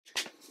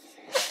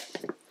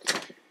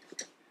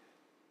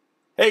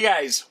Hey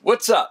guys,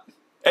 what's up?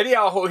 Eddie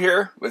Aho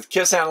here with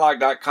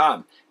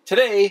KissAnalog.com.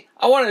 Today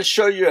I want to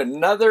show you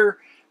another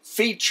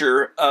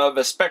feature of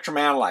a spectrum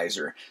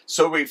analyzer.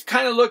 So we've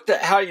kind of looked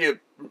at how you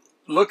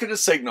look at a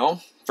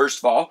signal, first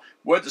of all,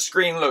 what the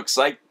screen looks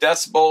like,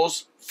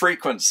 decibels,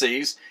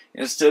 frequencies,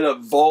 instead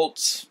of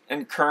volts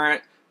and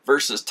current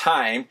versus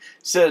time.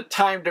 Instead of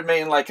time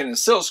domain like an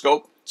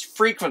oscilloscope, it's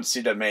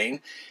frequency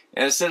domain.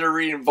 And instead of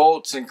reading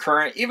volts and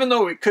current, even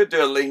though we could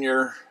do a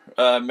linear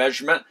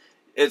measurement,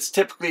 it's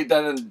typically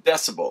done in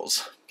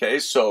decibels. Okay,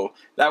 so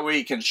that way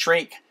you can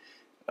shrink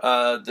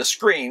the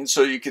screen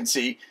so you can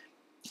see,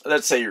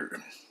 let's say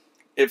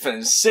if in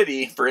a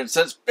city, for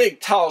instance,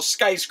 big tall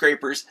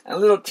skyscrapers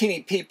and little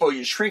teeny people,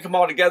 you shrink them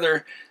all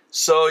together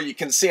so you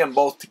can see them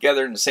both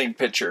together in the same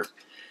picture.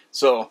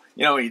 So,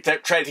 you know, when you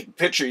try to take a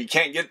picture, you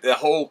can't get the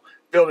whole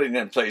building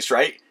in place,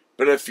 right?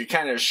 But if you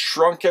kind of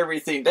shrunk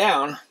everything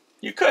down,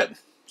 you could.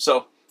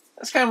 So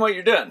that's kind of what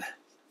you're doing.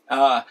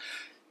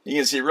 You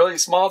can see really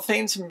small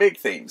things and big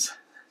things.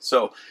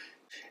 So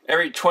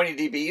every 20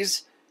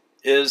 dBs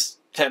is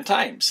 10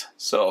 times.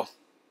 So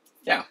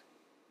yeah.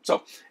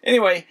 So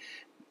anyway,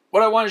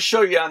 what I want to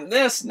show you on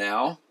this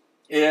now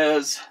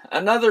is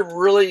another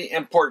really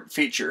important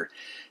feature.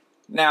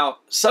 Now,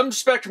 some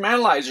spectrum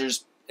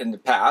analyzers in the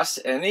past,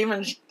 and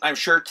even I'm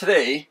sure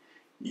today,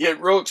 you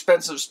get real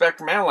expensive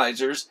spectrum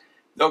analyzers,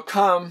 they'll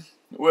come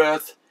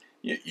with,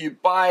 you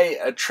buy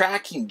a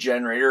tracking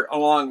generator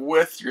along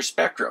with your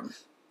spectrum.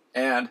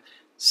 And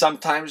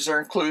sometimes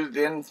they're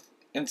included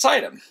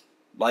inside them.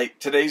 Like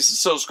today's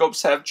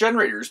oscilloscopes have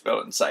generators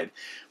built inside.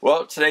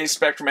 Well, today's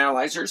spectrum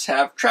analyzers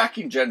have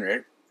tracking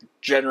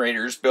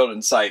generators built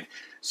inside.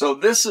 So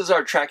this is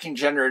our tracking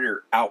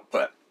generator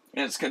output.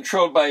 And it's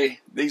controlled by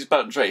these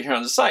buttons right here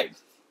on the side.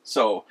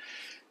 So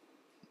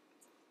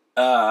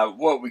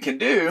what we can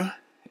do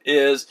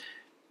is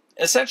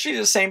essentially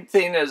the same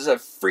thing as a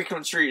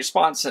frequency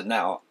response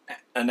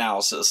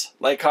analysis.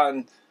 Like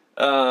on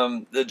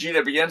the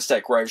GWN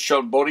stack where I've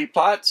shown Borbede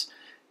plots,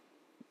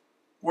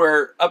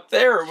 where up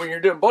there when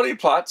you're doing Borbede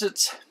plots,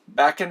 it's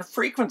back in the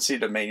frequency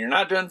domain. You're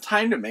not doing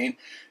time domain.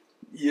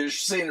 You're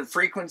seeing the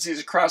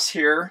frequencies across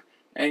here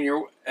and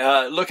you're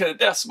looking at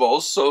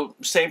decibels, so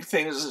same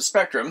thing as a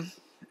spectrum.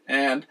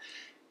 And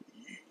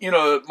you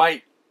know, it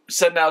might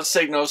send out a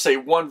signal, say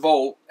 1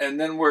 volt, and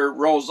then where it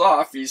rolls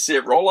off, you see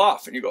it roll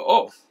off and you go,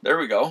 oh, there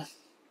we go,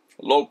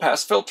 low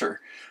pass filter.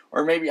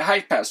 Or maybe a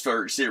high pass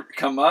filter, you see it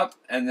come up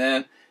and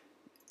then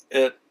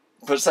it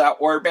puts out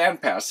or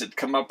band pass, it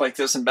come up like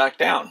this and back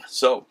down.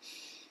 So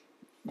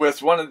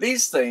with one of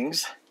these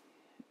things,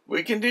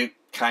 we can do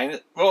kind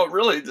of, well,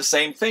 really the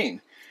same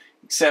thing,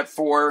 except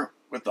for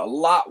with a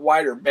lot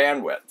wider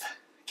bandwidth,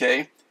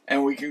 okay?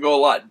 And we can go a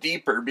lot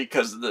deeper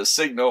because of the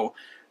signal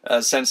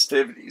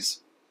sensitivities.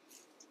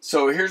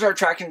 So here's our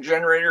tracking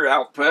generator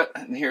output,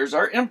 and here's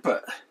our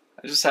input.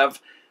 I just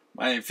have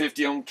my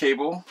 50 ohm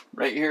cable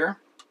right here,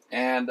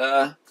 and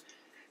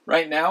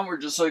right now we're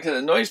just looking at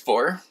the noise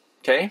floor.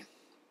 Okay,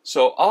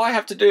 so all I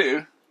have to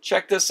do,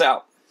 check this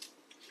out.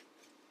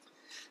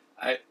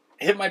 I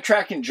hit my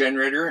tracking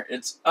generator.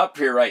 It's up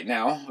here right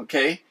now,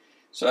 okay?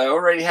 So I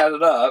already had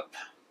it up.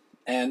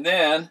 And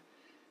then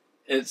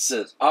it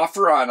says off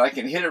or on. I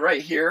can hit it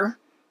right here,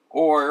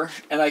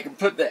 and I can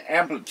put the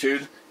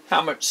amplitude,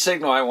 how much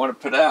signal I want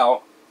to put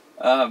out.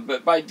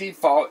 But by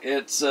default,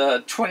 it's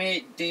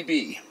 28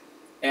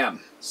 dBm.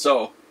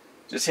 So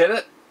just hit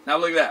it. Now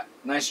look at that,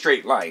 nice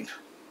straight line.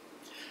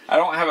 I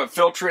don't have a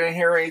filter in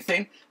here or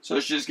anything, so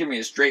it's just giving me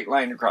a straight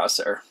line across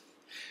there.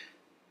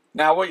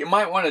 Now what you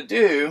might want to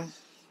do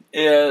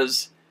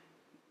is,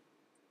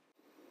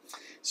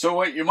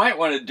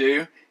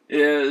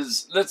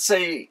 let's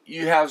say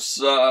you have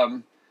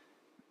some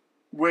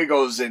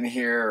wiggles in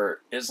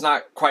here, it's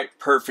not quite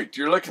perfect.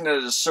 You're looking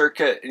at a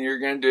circuit and you're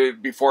going to do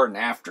it before and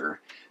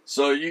after.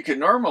 So you can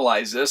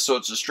normalize this so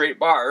it's a straight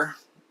bar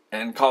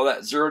and call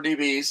that 0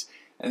 dBs,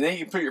 and then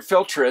you can put your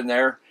filter in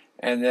there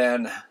and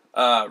then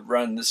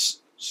run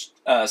this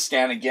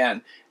scan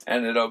again,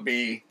 and it'll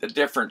be the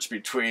difference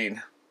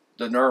between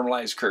the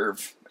normalized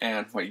curve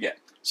and what you get.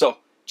 So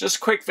just a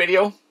quick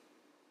video,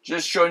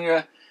 just showing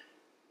you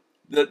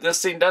that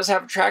this thing does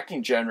have a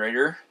tracking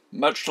generator,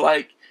 much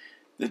like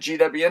the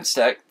GWN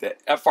stack, the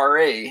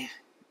FRA,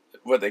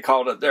 what they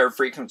called it there,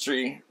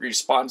 frequency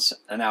response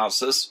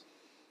analysis.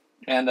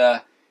 And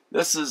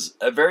this is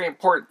a very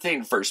important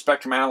thing for a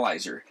spectrum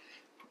analyzer.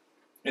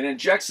 It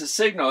injects the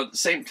signal at the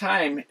same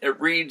time it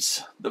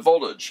reads the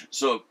voltage.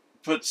 So it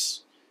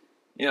puts,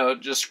 you know,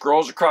 it just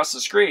scrolls across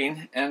the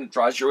screen and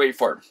draws your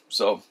waveform.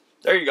 So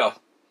there you go.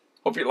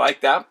 Hope you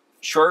like that.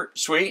 Short,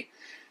 sweet.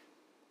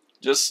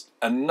 Just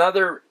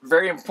another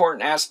very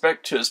important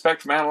aspect to a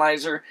spectrum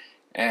analyzer.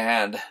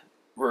 And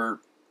we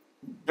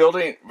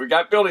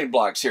got building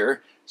blocks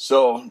here.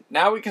 So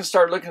now we can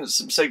start looking at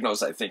some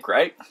signals, I think,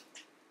 right?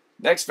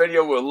 Next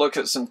video, we'll look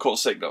at some cool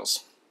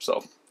signals.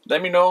 So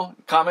let me know in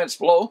the comments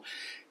below.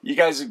 You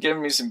guys have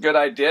given me some good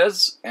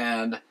ideas,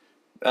 and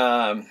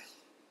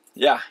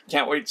yeah,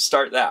 can't wait to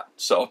start that.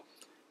 So, all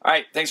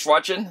right, thanks for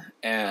watching,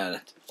 and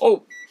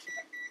oh,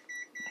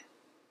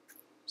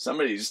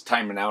 Somebody's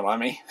timing out on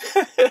me.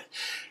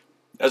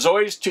 As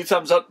always, 2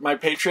 thumbs up to my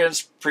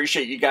patrons.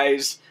 Appreciate you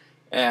guys,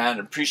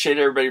 and appreciate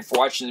everybody for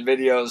watching the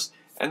videos.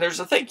 And there's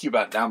a thank you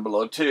button down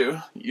below too.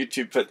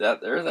 YouTube put that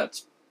there.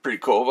 That's pretty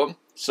cool of them.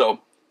 So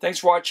thanks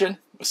for watching.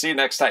 We'll see you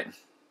next time.